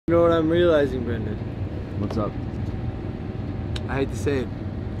You know what I'm realizing, Brendan? What's up? I hate to say it.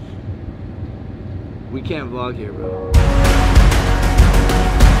 We can't vlog here, bro.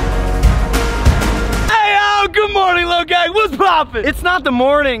 Hey, yo! Good morning, Logan! What's poppin'? It's not the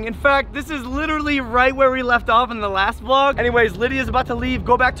morning. In fact, this is literally right where we left off in the last vlog. Anyways, Lydia's about to leave,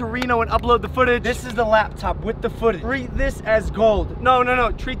 go back to Reno and upload the footage. This is the laptop with the footage. Treat this as gold. No.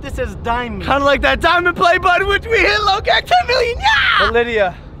 Treat this as diamond. Kind of like that diamond play button, which we hit, Logan, 10 million, yeah! But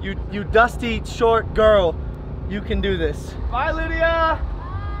Lydia, you dusty, short girl, you can do this. Bye, Lydia!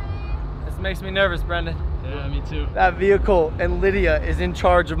 This makes me nervous, Brendan. Yeah, me too. That vehicle and Lydia is in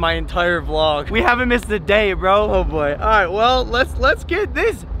charge of my entire vlog. We haven't missed a day, bro. Oh boy. All right, well, let's get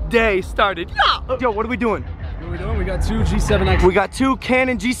this day started. Yeah. Yo, what are we doing? What are we doing? We got two G7X. We got two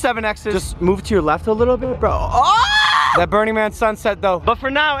Canon G7Xs. Just move to your left a little bit, bro. Oh! That Burning Man sunset though. But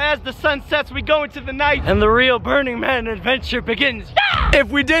for now, as the sun sets, we go into the night and the real Burning Man adventure begins. Yeah! If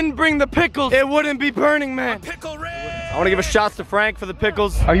we didn't bring the pickles, it wouldn't be Burning Man. Pickle Red! I want to give a shout to Frank for the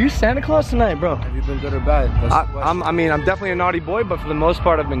pickles. Are you Santa Claus tonight, bro? Have you been good or bad? I mean, I'm definitely a naughty boy, but for the most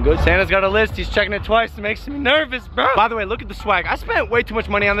part, I've been good. Santa's got a list. He's checking it twice. It makes me nervous, bro. By the way, look at the swag. I spent way too much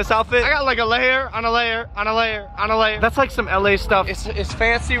money on this outfit. I got like a layer on a layer on a layer on a layer. That's like some LA stuff. It's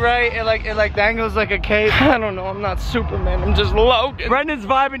fancy, right? It like dangles like a cape. I don't know. I'm not Superman. I'm just Logan. Brendan's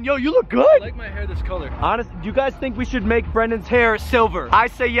vibing. Yo, you look good. I like my hair this color. Honestly, do you guys think we should make Brendan's hair silver? I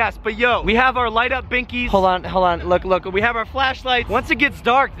say yes, but yo, we have our light up binkies. Hold on. Look. We have our flashlights. Once it gets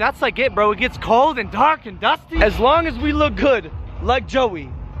dark, that's like it, bro. It gets cold and dark and dusty. As long as we look good, like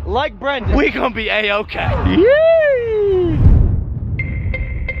Joey, like Brendan, we gonna be A-okay. Yay!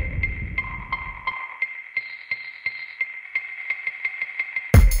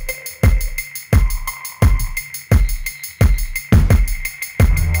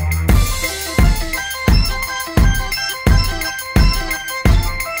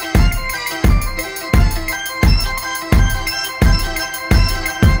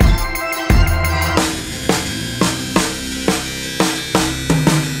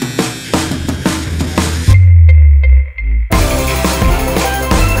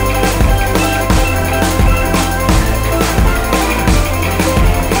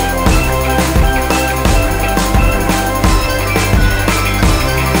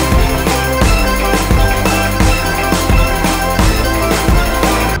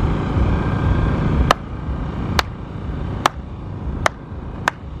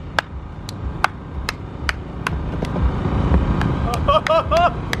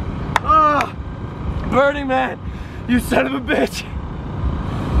 Burning Man, you son of a bitch.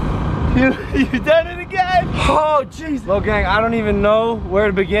 You done it again. Oh, jeez. Well, gang, I don't even know where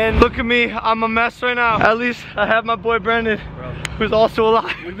to begin. Look at me, I'm a mess right now. At least I have my boy Brendan, who's also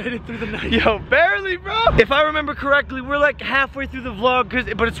alive. We made it through the night. Yo, barely, bro. If I remember correctly, we're like halfway through the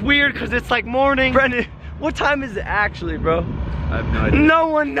vlog, but it's weird because it's like morning. Brendan, what time is it actually, bro? I have no idea. No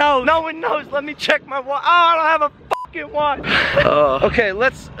one knows. No one knows. Let me check my watch. Oh, I don't have a fucking watch. Okay,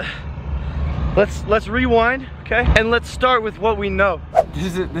 let's rewind, okay? And let's start with what we know.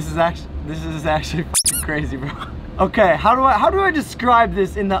 This is actually crazy, bro. Okay, how do I describe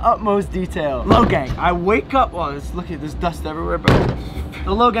this in the utmost detail? Logang, I wake up. Oh, look at this dust everywhere, bro.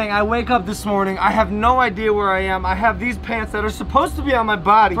 Logang, I wake up this morning. I have no idea where I am. I have these pants that are supposed to be on my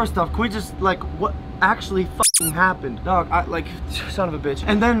body. First off, can we just like what actually fucking happened? Dog, I like son of a bitch.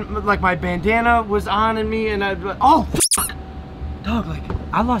 And then like my bandana was on in me, and oh fuck. Dog, like,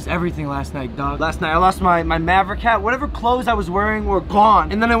 I lost everything last night, dog. Last night, I lost my Maverick hat. Whatever clothes I was wearing were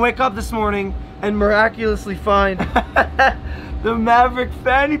gone. And then I wake up this morning and miraculously find the Maverick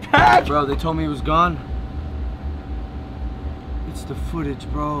fanny pack. Bro, they told me it was gone. It's the footage,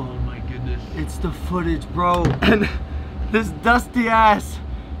 bro. Oh my goodness. It's the footage, bro. And this dusty ass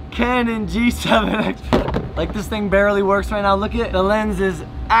Canon G7X. Like, this thing barely works right now. Look at the lens is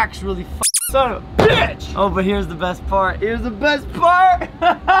actually son of a bitch! Oh, but here's the best part. Here's the best part!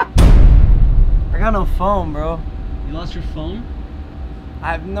 I got no phone, bro. You lost your phone?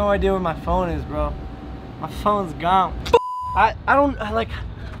 I have no idea where my phone is, bro. My phone's gone. I don't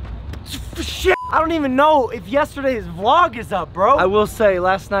even know if yesterday's vlog is up, bro. I will say,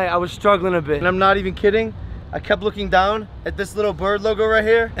 last night I was struggling a bit. And I'm not even kidding. I kept looking down at this little bird logo right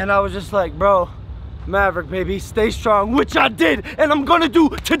here. And I was just like, bro, Maverick, baby, stay strong, which I did, and I'm gonna do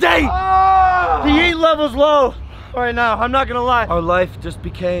today. The heat level's low right now, I'm not gonna lie. Our life just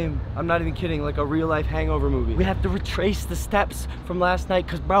became, I'm not even kidding, like a real life hangover movie. We have to retrace the steps from last night,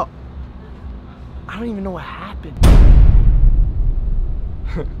 cause bro, I don't even know what happened.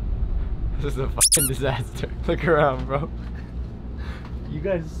 This is a fucking disaster. Look around, bro. You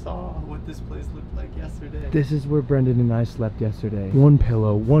guys saw what this place looked like yesterday. This is where Brendan and I slept yesterday. One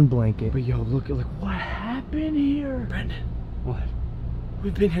pillow, one blanket. But yo, look at what happened here. Brendan, What?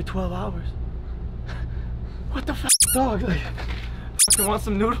 we've been here 12 hours. What the fuck, dog? Like, fucking want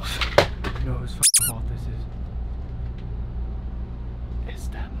some noodles? You know whose fucking fault this is? It's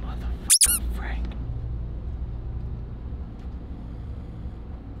that motherfucker Frank.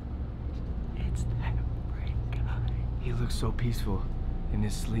 It's that Frank guy. He looks so peaceful in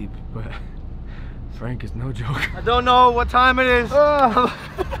his sleep, but Frank is no joke. I don't know what time it is.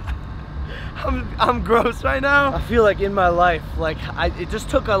 I'm gross right now. I feel like in my life, like it just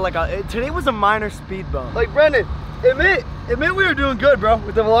took today was a minor speed bump. Like Brendan, admit we were doing good, bro,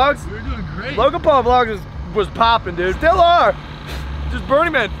 with the vlogs. We were doing great. Logan Paul vlogs was popping, dude. Still are. Just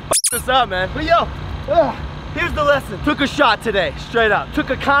Burning Man f***ed us up, man. But yo, here's the lesson. Took a shot today, straight up.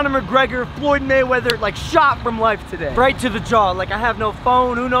 Took a Conor McGregor, Floyd Mayweather, like shot from life today. Right to the jaw. Like I have no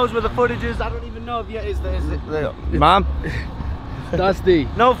phone. Who knows where the footage is? I don't even know if is it Mom? Dusty.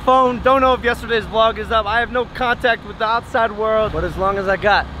 No phone. Don't know if yesterday's vlog is up. I have no contact with the outside world. But as long as I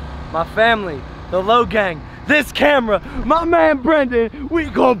got my family, the Low Gang, this camera, my man Brendan, we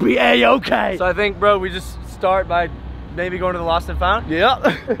gonna be A-okay. So I think, bro, we just start by maybe going to the Lost and Found?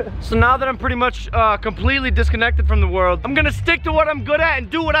 Yeah. So now that I'm pretty much completely disconnected from the world, I'm gonna stick to what I'm good at and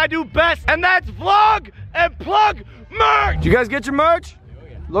do what I do best, and that's vlog and plug merch. Did you guys get your merch? Oh,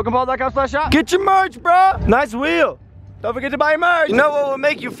 yeah. LoganPaul.com/shop. Get your merch, bro. Nice wheel. Don't forget to buy your merch. You know what will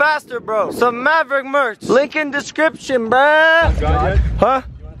make you faster, bro? Some Maverick merch. Link in description, bruh. God? Huh?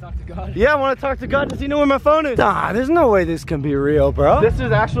 You want to talk to God? Yeah, I want to talk to God. Does he know where my phone is? Nah, there's no way this can be real, bro. This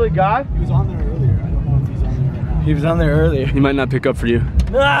is actually God? He was on there earlier. I don't know if he's on there right now. He was on there earlier. He might not pick up for you.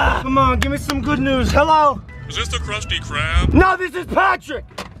 Ah, come on, give me some good news. Hello? Is this the Krusty Krab? No, this is Patrick.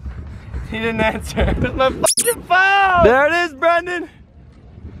 He didn't answer. It's my fucking phone. There it is, Brendan.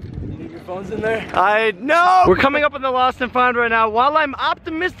 Your phone's in there? I know. We're coming up on the Lost and Found right now. While I'm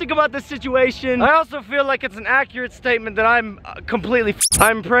optimistic about this situation, I also feel like it's an accurate statement that I'm completely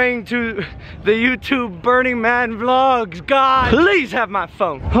I'm praying to the YouTube Burning Man vlogs. God, please have my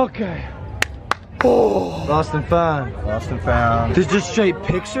phone. Okay. Oh. Lost and Found. Lost and Found. There's just straight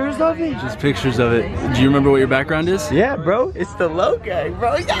pictures of it? Just pictures of it. Do you remember what your background is? Yeah, bro. It's the Low Gang,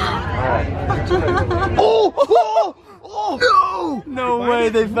 bro. Yeah. Oh! Oh! Oh! No! No way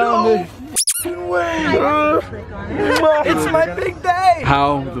they found it. No way. It's my big day.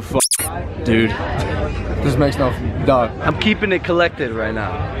 How the fuck, dude? This makes no dog. I'm keeping it collected right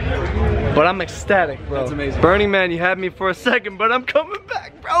now, but I'm ecstatic, bro. That's amazing. Burning Man, you had me for a second, but I'm coming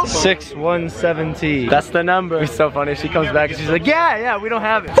back, bro. 6170. That's the number. It's so funny. She comes back and she's like, yeah, we don't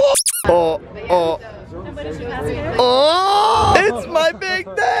have it. Oh. Oh, it's my big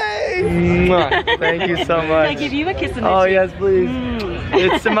day! Mwah. Thank you so much. I give you a kiss on the Oh cheek. yes, please.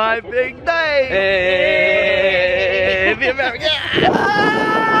 It's my big day. Hey, be American.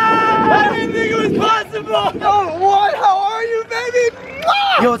 I didn't think it was possible. Oh, what? How are you, baby?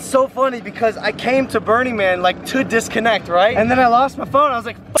 Mwah. Yo, it's so funny because I came to Burning Man like to disconnect, right? And then I lost my phone. I was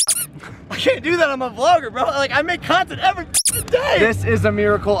like, I can't do that. I'm a vlogger, bro. Like, I make content every day. This is a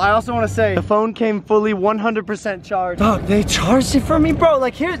miracle. I also want to say the phone came fully 100% charged. Dog, they charged it for me, bro.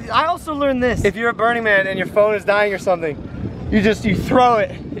 Like, here, I also learned this. If you're a Burning Man and your phone is dying or something, you throw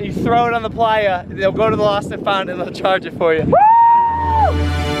it. You throw it on the playa. They'll go to the Lost and Found and they'll charge it for you. Woo!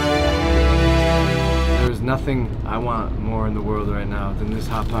 There's nothing I want more in the world right now than this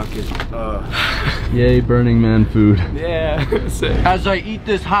Hot Pocket. Yay, Burning Man food. Yeah. As I eat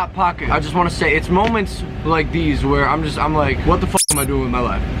this Hot Pocket, I just want to say it's moments like these where I'm like, what the fuck am I doing with my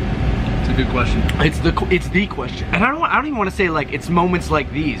life? It's a good question. It's the question. And I don't even want to say like it's moments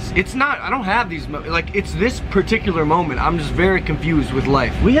like these. It's not, I don't have these like it's this particular moment. I'm just very confused with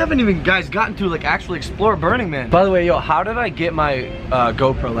life. We haven't even guys gotten to like actually explore Burning Man. By the way, yo, how did I get my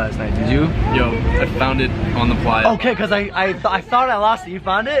GoPro last night? Did you? Yo, I found it on the playa. Okay, cause I thought I lost it. You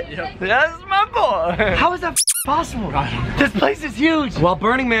found it? Yep. That's my boy. How is that possible? This place is huge. Well,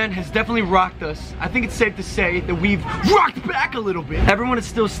 Burning Man has definitely rocked us. I think it's safe to say that we've rocked back a little bit. Everyone is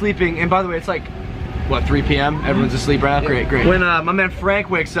still sleeping, and by the way, it's like, what, 3 p.m.? Everyone's asleep right now? Great. When my man Frank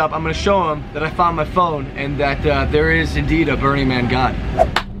wakes up, I'm gonna show him that I found my phone and that there is indeed a Burning Man God.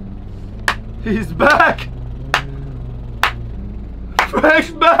 He's back!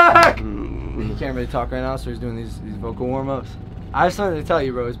 Frank's back! He can't really talk right now, so he's doing these vocal warm-ups. I have something to tell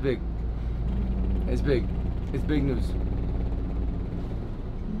you, bro. It's big. It's big. It's big news.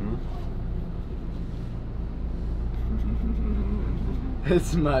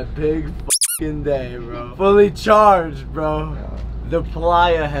 It's my big fucking day, bro. Fully charged, bro. The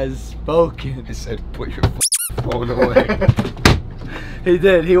playa has spoken. I said, put your phone away. He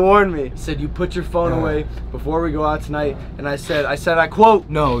did. He warned me. He said, you put your phone away before we go out tonight. And I said, I quote,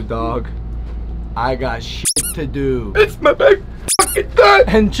 no, dog. I got shit to do. It's my big fucking thing.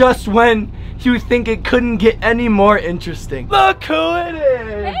 And just when you think it couldn't get any more interesting, look who it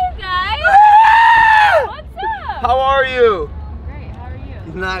is. Hey guys. What's up? How are you? Great. How are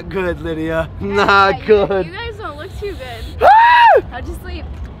you? Not good, Lydia. Not good. You guys don't look too good. How'd you sleep?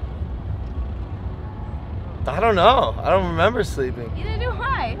 I don't know. I don't remember sleeping. Neither do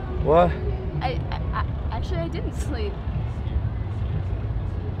I. What? Actually, I didn't sleep.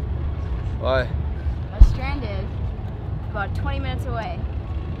 Why? I was stranded about 20 minutes away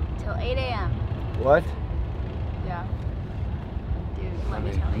till 8 a.m. What? Yeah. Dude, let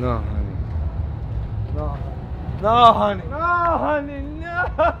me tell you. No, honey. No. No, honey. No, honey.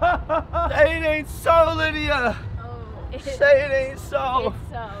 No. Say it ain't so, Lydia. Oh, Say it ain't so. It's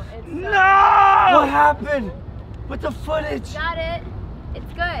so. No! What happened with the footage? Got it.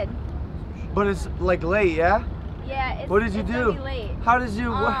 It's good. But it's like late, yeah? Yeah. It's, What did you it's do? gonna be late. How did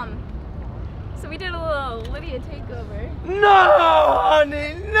you? So we did a little Lydia takeover. No,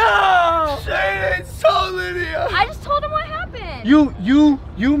 honey, no! Say it ain't so, Lydia. I just told him what happened. You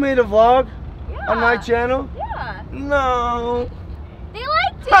made a vlog Yeah. on my channel? Yeah. No. They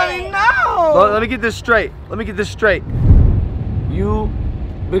liked it. Honey, no! Well, let me get this straight. You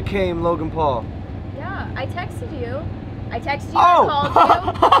became Logan Paul. Yeah, I texted you. I texted you Oh! and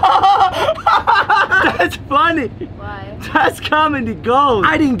called you. That's funny. Why? That's comedy gold.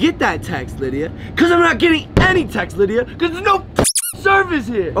 I didn't get that text, Lydia. Because I'm not getting any text, Lydia. Because there's no service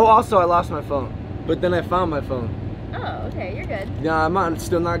here. Oh, also, I lost my phone. But then I found my phone. Oh, okay, you're good. Yeah, I'm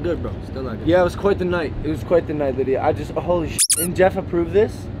still not good, bro. Still not good. Yeah, it was quite the night. It was quite the night, Lydia. I just, holy shit. Didn't Jeff approve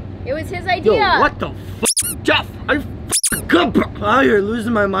this? It was his idea. Yo, what the f? Jeff, are you good, bro? I'm out here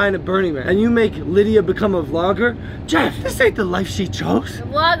losing my mind at Burning Man. And you make Lydia become a vlogger? Jeff, this ain't the life she chose. The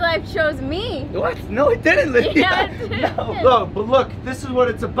vlog life chose me. What? No, it didn't, Lydia. Yeah, it did. No. Look, but look, this is what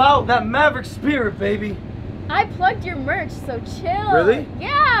it's about. That Maverick spirit, baby. I plugged your merch, so chill. Really?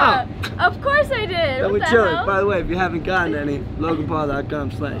 Yeah. Of course I did. That What we the chilling. hell? By the way, if you haven't gotten any,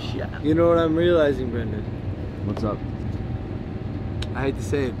 loganpaul.com/shop. You know what I'm realizing, Brendan? What's up? I hate to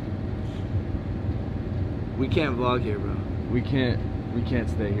say it. We can't vlog here, bro. We can't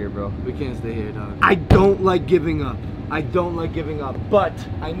stay here, bro. We can't stay here, dog. I don't like giving up. But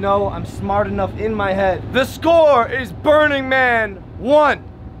I know I'm smart enough in my head. The score is Burning Man 1,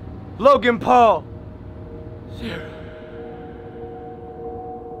 Logan Paul 0.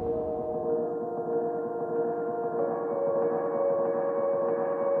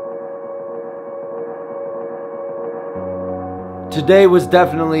 Today was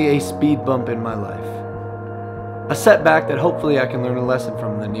definitely a speed bump in my life. A setback that hopefully I can learn a lesson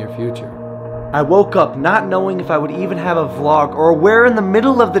from in the near future. I woke up not knowing if I would even have a vlog or where in the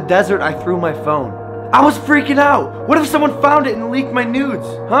middle of the desert I threw my phone. I was freaking out. What if someone found it and leaked my nudes?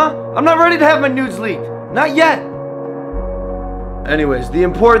 Huh? I'm not ready to have my nudes leaked. Not yet. Anyways, the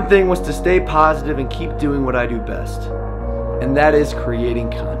important thing was to stay positive and keep doing what I do best. And that is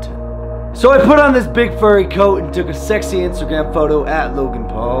creating content. So I put on this big furry coat and took a sexy Instagram photo at Logan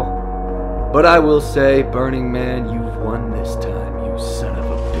Paul. But I will say, Burning Man, you've won this time, you son of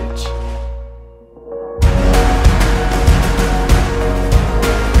a bitch.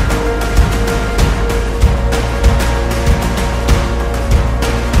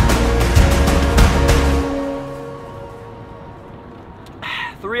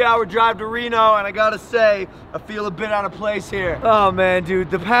 Three-hour drive to Reno, and I gotta say, I feel a bit out of place here. Oh man, dude,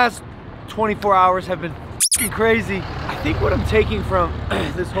 the past 24 hours have been f***ing crazy. I think what I'm taking from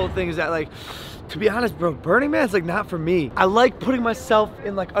this whole thing is that, like, to be honest, bro, Burning Man's like not for me. I like putting myself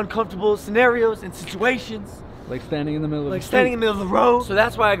in like uncomfortable scenarios and situations. Like standing in the middle of Like standing in the middle of the road. So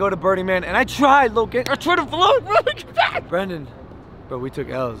that's why I go to Burning Man, and I tried, Logan. I tried to vlog, bro. Brendan, bro, we took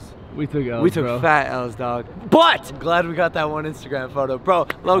L's. We took L's, We took bro. fat L's, dog. But I'm glad we got that one Instagram photo. Bro,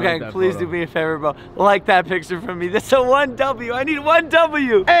 Logan, that please photo. do me a favor, bro. Like that picture for me. That's a 1 W. I need 1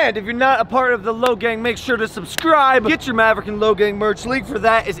 W. And if you're not a part of the Logang, make sure to subscribe. Get your Maverick and Logang merch. Link for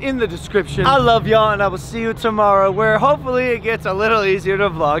that is in the description. I love y'all, and I will see you tomorrow, where hopefully it gets a little easier to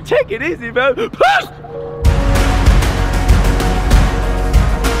vlog. Take it easy, bro. Peace!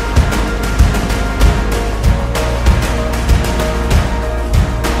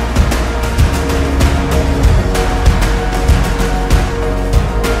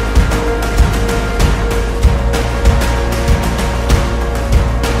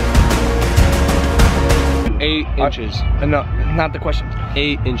 Eight inches. No, not the question.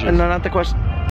 8 inches. No, not the question.